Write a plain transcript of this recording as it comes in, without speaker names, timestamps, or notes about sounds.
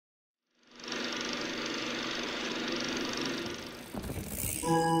Today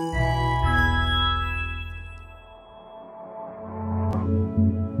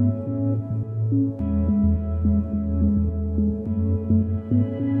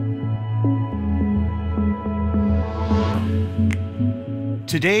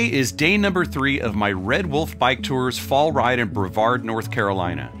is day number 3 of my Red Wolf Bike Tour's fall ride in Brevard, North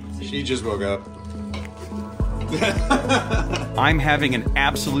Carolina. She just woke up. I'm having an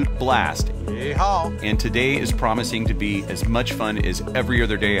absolute blast. Yeehaw. And today is promising to be as much fun as every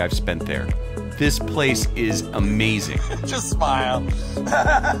other day I've spent there. This place is amazing. Just smile.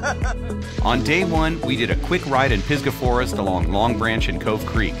 On day 1, we did a quick ride in Pisgah Forest along Long Branch and Cove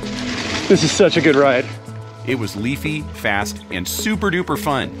Creek. This is such a good ride. It was leafy, fast, and super duper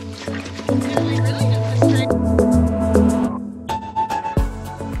fun.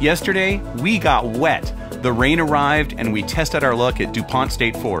 Yesterday, we got wet. The rain arrived and we tested our luck at DuPont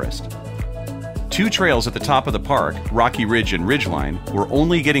State Forest. 2 trails at the top of the park, Rocky Ridge and Ridgeline, were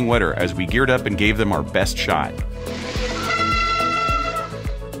only getting wetter as we geared up and gave them our best shot.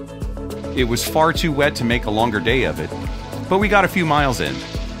 It was far too wet to make a longer day of it, but we got a few miles in.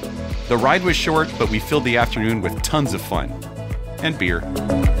 The ride was short, but we filled the afternoon with tons of fun. And beer.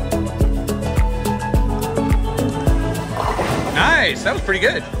 Nice, that was pretty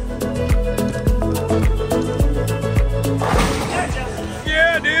good.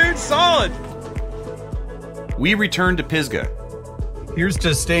 Yeah, dude, solid. We returned to Pisgah. Here's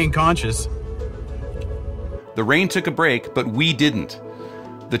to staying conscious. The rain took a break, but we didn't.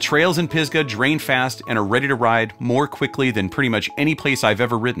 The trails in Pisgah drain fast and are ready to ride more quickly than pretty much any place I've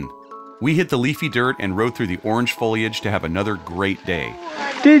ever ridden. We hit the leafy dirt and rode through the orange foliage to have another great day.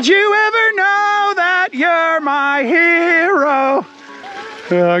 Did you ever know that you're my hero?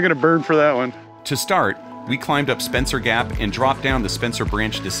 I'm gonna burn for that one. To start, we climbed up Spencer Gap and dropped down the Spencer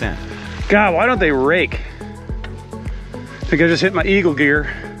Branch descent. God, why don't they rake? I think I just hit my eagle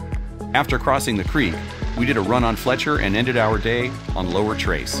gear. After crossing the creek, we did a run on Fletcher and ended our day on Lower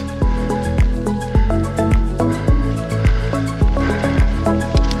Trace.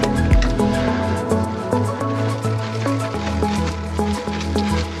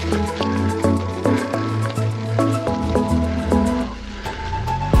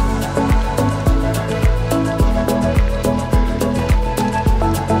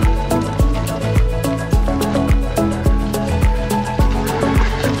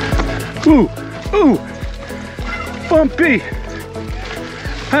 Ooh, ooh, bumpy.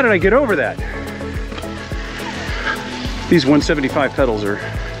 How did I get over that? These 175 pedals are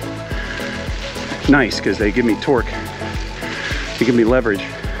nice because they give me torque. They give me leverage,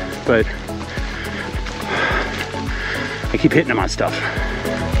 but I keep hitting them on stuff.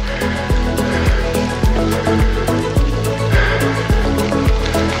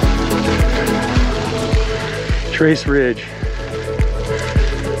 Trace Ridge.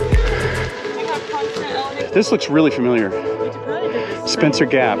 This looks really familiar. Spencer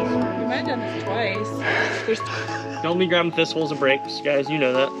Gap. We might have done this twice. There's only grabbing fistfuls and brakes, guys. You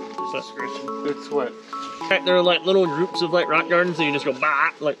know that. So, It's what? there are like little groups of like rock gardens that you just go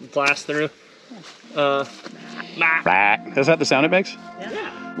bah, like blast through. Bah. Is that the sound it makes?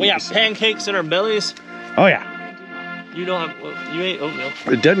 Yeah. We got pancakes in our bellies. Oh yeah. You don't have. You ate oatmeal.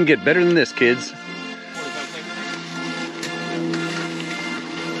 It doesn't get better than this, kids.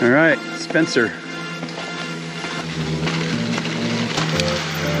 All right, Spencer.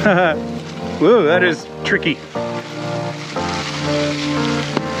 Whoa, that is tricky.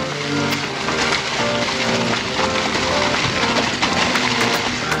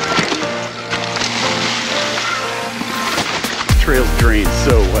 Trails drain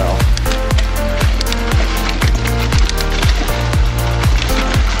so well.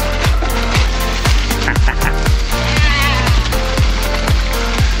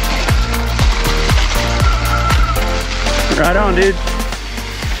 Right on, dude.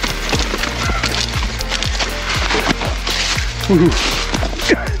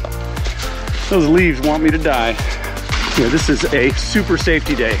 Those leaves want me to die. Yeah, this is a super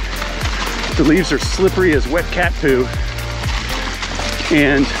safety day. The leaves are slippery as wet cat poo,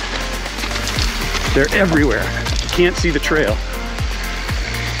 and they're everywhere. You can't see the trail.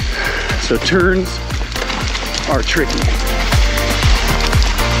 So turns are tricky.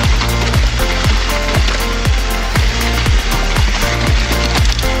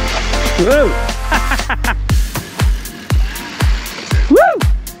 Whoa! Woo!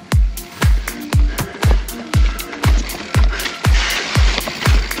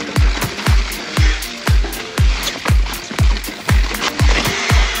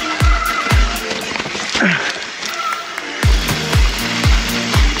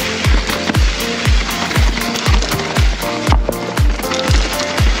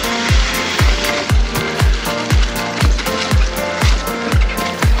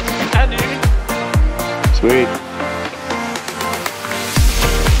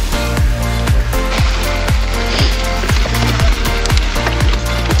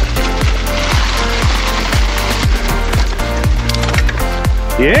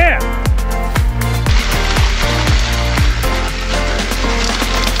 Yeah!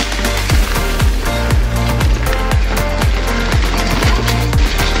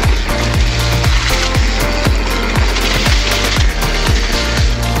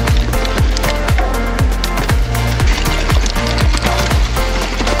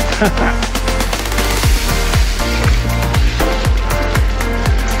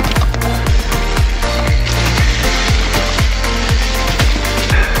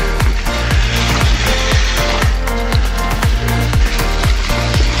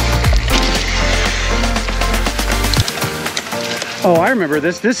 Oh, I remember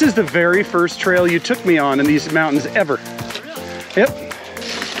this. This is the very first trail you took me on in these mountains ever. Yep.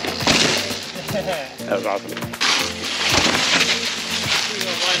 That was awesome.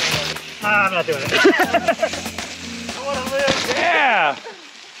 I'm not doing it. I want to live. Yeah!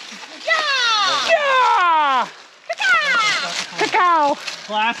 Yeah! Cacao! Cacao!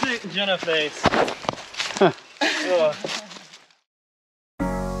 Classic Jenna face.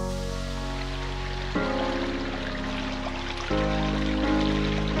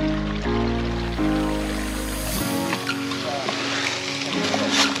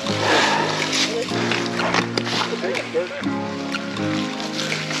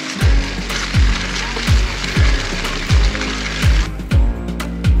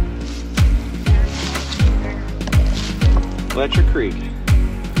 Fletcher Creek.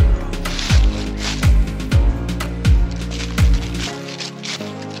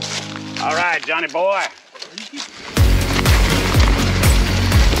 All right, Johnny boy.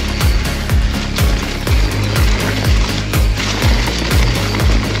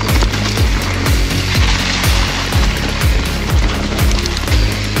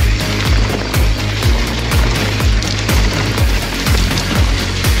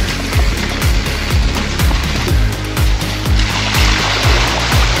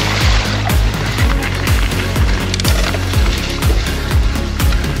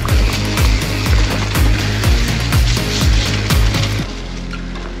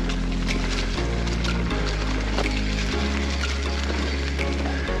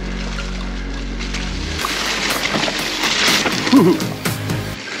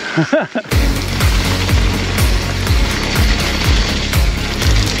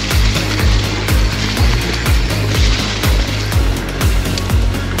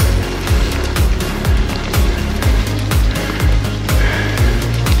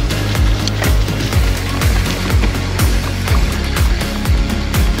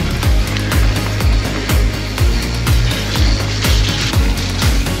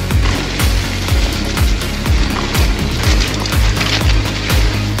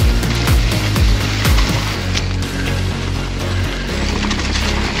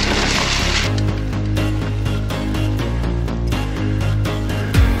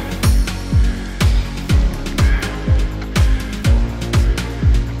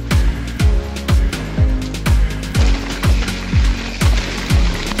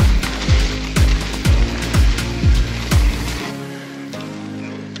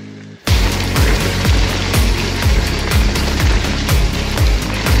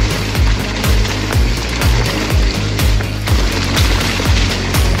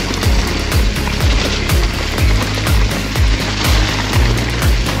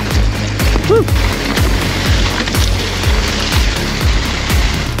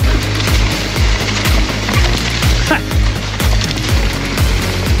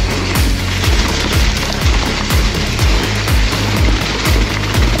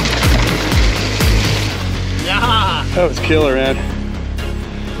 That was killer, man.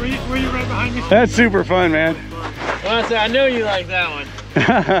 Were you right behind me? That's super fun, man. Honestly, I know you like that one.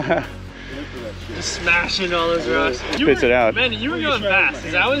 Just smashing all those rocks. Spits it out. Man, you were going fast.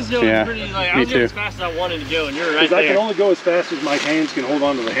 Cause I was going pretty, like, I was going as fast as I wanted to go, and you were right there. I can only go as fast as my hands can hold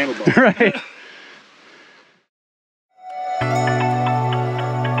on to the handlebar. Right.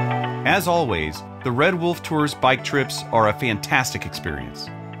 As always, the Red Wolf Tour's bike trips are a fantastic experience.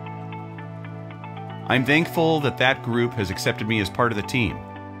 I'm thankful that that group has accepted me as part of the team.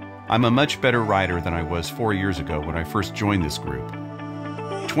 I'm a much better rider than I was 4 years ago when I first joined this group.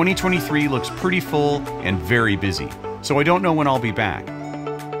 2023 looks pretty full and very busy, so I don't know when I'll be back.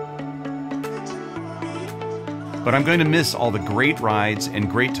 But I'm going to miss all the great rides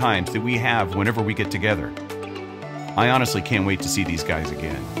and great times that we have whenever we get together. I honestly can't wait to see these guys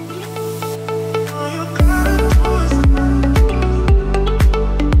again.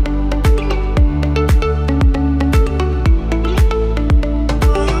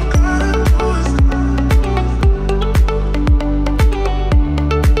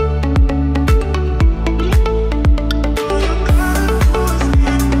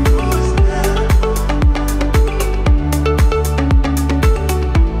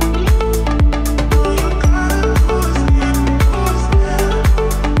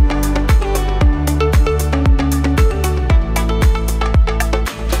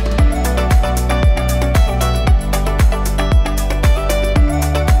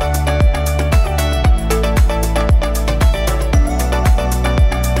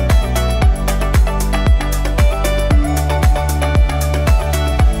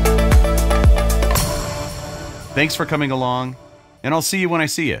 Thanks for coming along, and I'll see you when I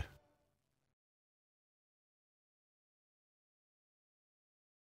see you.